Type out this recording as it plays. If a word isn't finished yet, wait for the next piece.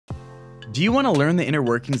Do you want to learn the inner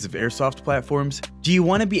workings of airsoft platforms? Do you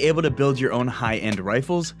want to be able to build your own high-end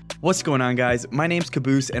rifles? What's going on, guys? My name's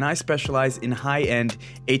Caboose and I specialize in high-end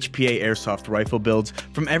HPA airsoft rifle builds,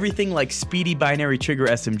 from everything like speedy binary trigger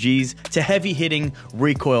SMGs to heavy-hitting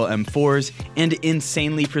recoil M4s and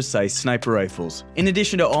insanely precise sniper rifles. In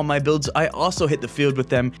addition to all my builds, I also hit the field with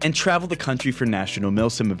them and travel the country for national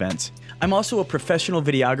milsim events. I'm also a professional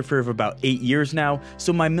videographer of about 8 years now,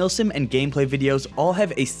 so my milsim and gameplay videos all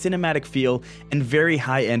have a cinematic feel and very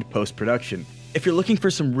high-end post-production. If you're looking for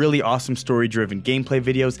some really awesome story-driven gameplay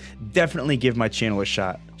videos, definitely give my channel a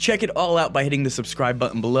shot. Check it all out by hitting the subscribe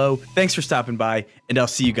button below. Thanks for stopping by, and I'll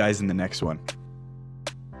see you guys in the next one.